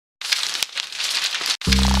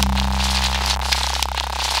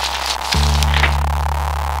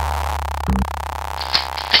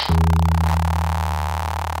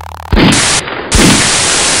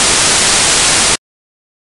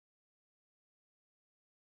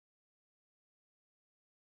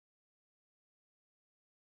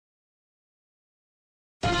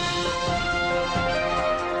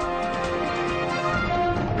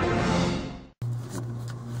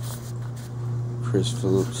Chris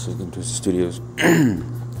Phillips, SikNtwizDeaD Studios.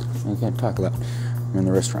 I can't talk a lot. I'm in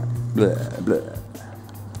the restaurant. Blah, blah.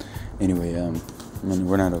 Anyway,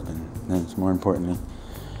 we're not open. That's more importantly.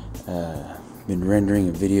 Been rendering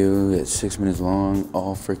a video that's 6 minutes long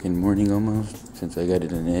all freaking morning almost, since I got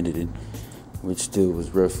it unedited, which still was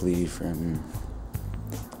roughly from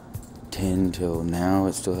 10 till now.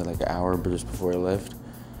 It still had like an hour just before I left.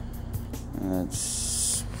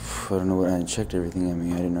 That's, I don't know what, I checked everything. I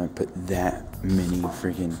mean, I didn't know I put that many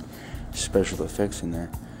freaking special effects in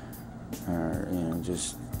there. Or,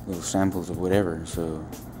 just little samples of whatever, so,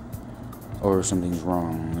 or something's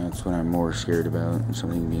wrong. That's what I'm more scared about,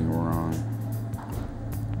 something being wrong.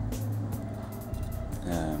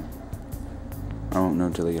 I won't know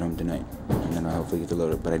until I get home tonight, and then I'll hopefully get to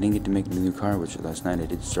load it. But I didn't get to make the new car, which last night I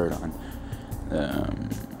did start on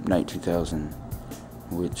Night 2000,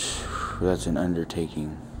 which, that's an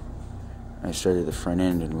undertaking. I started the front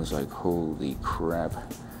end and was like, holy crap.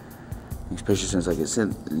 Especially since, like I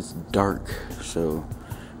said, it's dark, so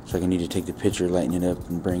it's like I need to take the picture, lighten it up,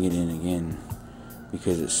 and bring it in again,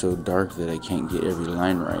 because it's so dark that I can't get every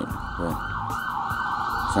line right. But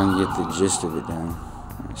if I can get the gist of it down.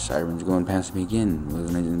 Sirens going past me again.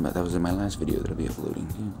 That was in my last video that I'll be uploading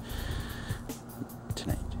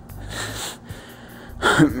tonight.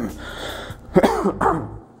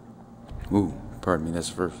 Ooh, pardon me, that's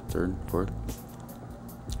the first, third, fourth.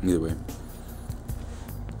 Either way.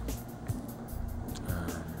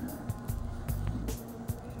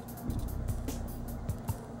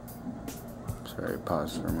 Sorry, I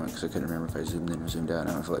paused for a moment because I couldn't remember if I zoomed in or zoomed out.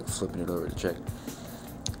 I don't feel like flipping it over to check.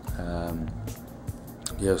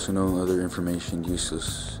 Yeah, so no other information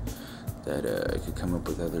useless that I could come up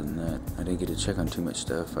with other than that. I didn't get to check on too much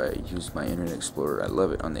stuff. I used my Internet Explorer. I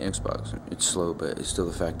love it on the Xbox. It's slow, but it's still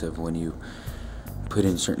the fact of when you put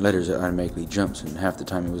in certain letters, it automatically jumps, and half the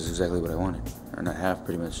time it was exactly what I wanted. Or not half,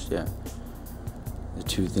 pretty much, yeah. The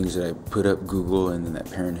two things that I put up, Google and then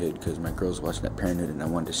that Parenthood, because my girl's watching that Parenthood and I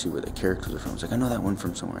wanted to see where the characters are from. I was like, I know that one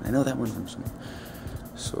from somewhere, and I know that one from somewhere.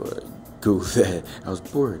 So go with that. I was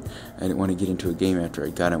bored. I didn't want to get into a game after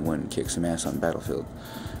I got in one and kick some ass on Battlefield.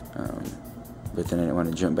 But then I didn't want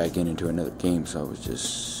to jump back into another game, so I was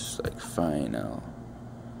just like, fine, I'll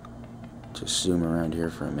just zoom around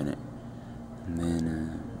here for a minute. And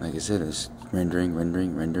then, like I said, it's rendering.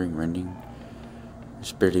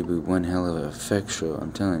 It's barely one hell of an effect show,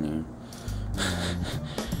 I'm telling you.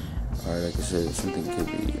 Or like I said, something could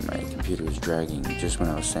be my computer was dragging just when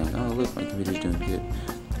I was saying, oh look, my computer's doing good.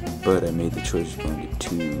 But I made the choice of going to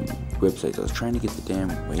two websites. I was trying to get the damn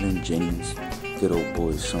Waylon Jennings Good Old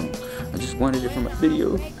Boys song. I just wanted it for my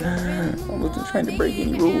video. I wasn't trying to break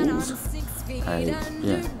any rules. It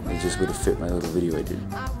just would have fit my little video I did.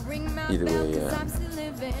 Either way, yeah,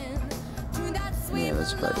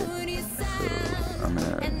 that's about it. So I'm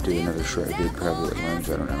gonna do another short I did probably at lunch.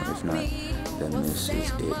 I don't know. If not, then this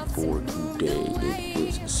is it for today.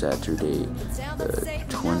 It is Saturday, the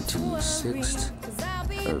 26th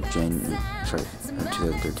of January. Sorry,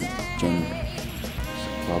 2013. January.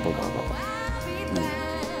 Blah blah blah blah. So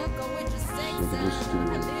we can just do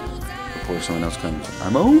before someone else comes.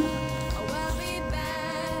 I'm out.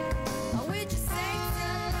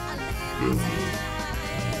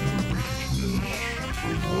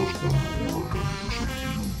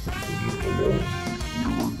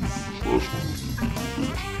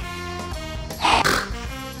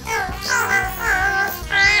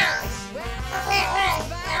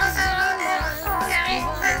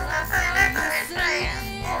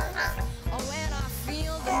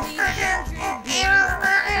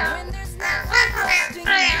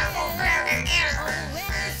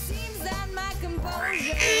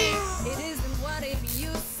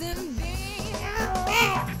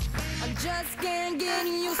 Just can't get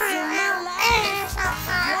used to my life.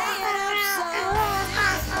 Laying up so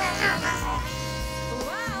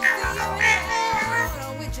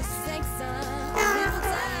wow, with your sex on little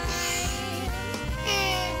time.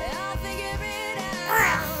 I'll figure it out. With your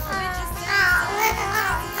sex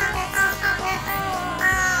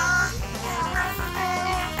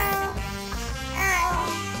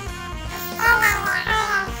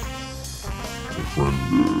A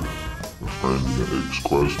friend and an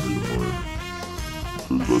ex-classmate of mine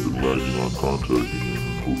says I've been lagging on contacting him,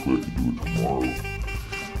 and hopefully I can do it tomorrow.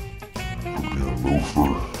 Put me on low for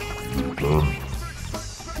get it done.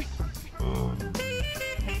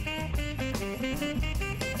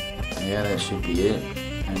 Yeah, that should be it.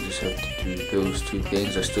 I just have to do those two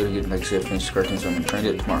things. I still get, like I said, finished cartoon, so I'm going to try to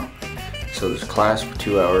do it tomorrow. So there's class for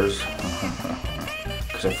 2 hours.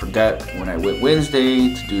 Because I forgot when I went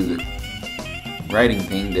Wednesday to do the writing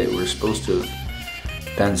thing that we're supposed to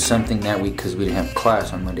done something that week because we didn't have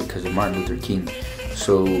class on Monday because of Martin Luther King.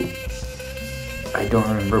 So I don't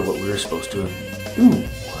remember what we were supposed to. Ooh.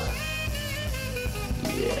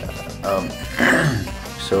 Yeah.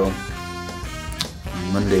 So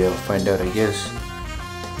Monday I'll find out, I guess.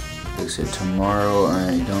 Like I said, tomorrow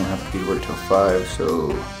I don't have to be to work till 5,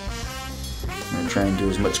 so I'm gonna try and do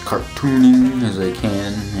as much cartooning as I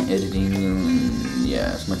can, editing, and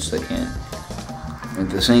yeah, as much as I can. At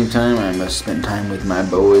the same time, I must spend time with my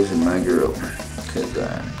boys and my girl, because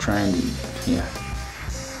I'm trying to, yeah,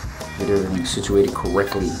 get everything situated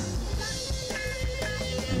correctly.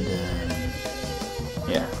 And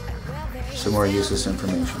yeah, some more useless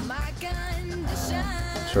information.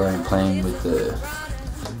 Sorry, I'm playing with the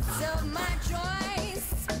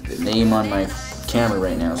name on my camera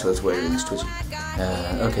right now, so that's why everything's twitching.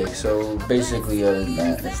 Okay, so basically other than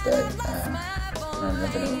that, that's that.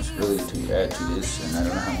 Nothing else really to add to this, and I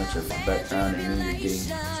don't know how much of background and me you're getting,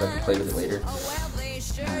 so I can play with it later.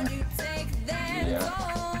 Yeah.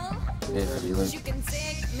 If you like.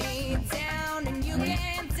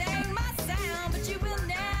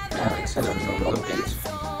 Alex, I don't know what updates.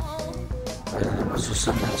 It's just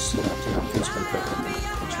something I see on Facebook,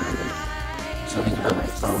 something about my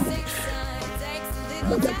phone.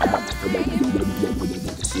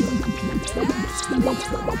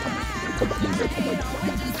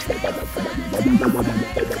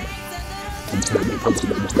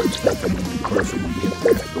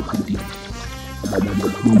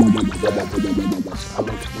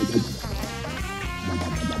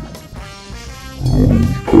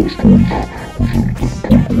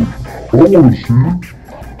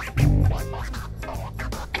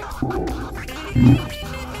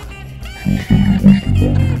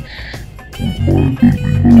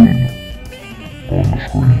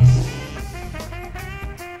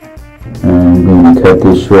 I'm going to cut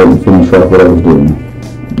this short and finish off what I was doing.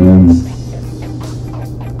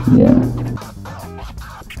 Yeah.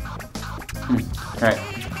 Alright.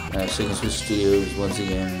 SikNtwizDeaD once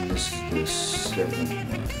again. This is the 7th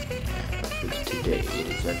one for today. It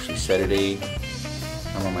is actually Saturday.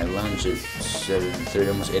 I'm on my lunch at 7:30,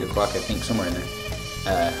 almost 8 o'clock, I think, somewhere in there.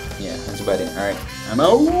 Yeah, that's about it. Alright. I'm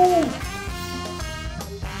out!